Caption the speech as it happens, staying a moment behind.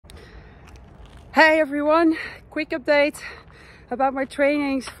Hey everyone, quick update about my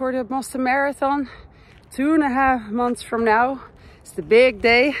trainings for the Boston Marathon. 2.5 months from now, it's the big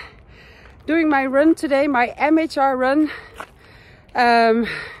day. Doing my run today, my MHR run. And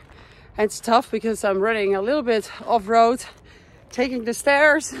it's tough because I'm running a little bit off-road, taking the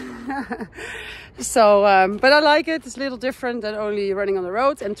stairs. But I like it. It's a little different than only running on the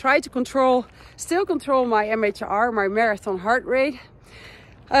road, and try to still control my MHR, my marathon heart rate.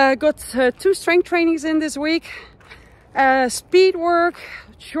 Got 2 strength trainings in this week. Speed work,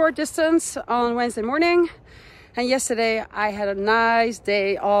 short distance on Wednesday morning. And yesterday I had a nice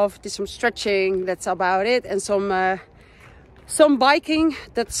day off, did some stretching, that's about it. And some biking,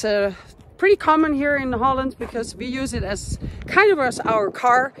 that's pretty common here in Holland because we use it as kind of as our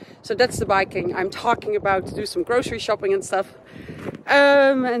car. So that's the biking I'm talking about, to do some grocery shopping and stuff.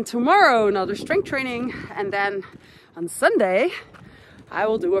 And tomorrow another strength training, and then on Sunday I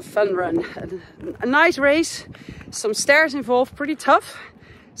will do a fun run, a nice race, some stairs involved, pretty tough.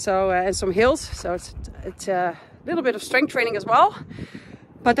 So and some hills, so it's a little bit of strength training as well.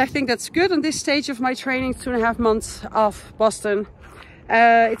 But I think that's good on this stage of my training, 2.5 months of Boston.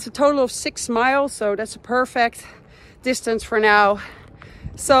 It's a total of 6 miles, so that's a perfect distance for now.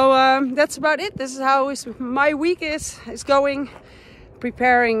 So that's about it. This is how my week is going,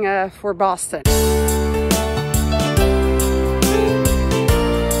 preparing for Boston.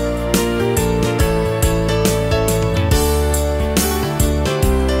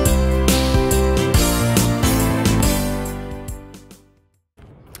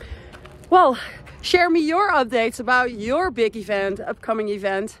 Well, share me your updates about your big event, upcoming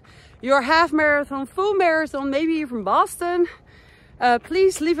event, your half marathon, full marathon, maybe even Boston.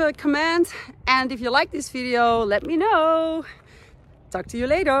 Please leave a comment, and if you like this video, let me know. Talk to you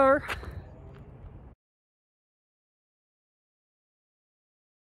later.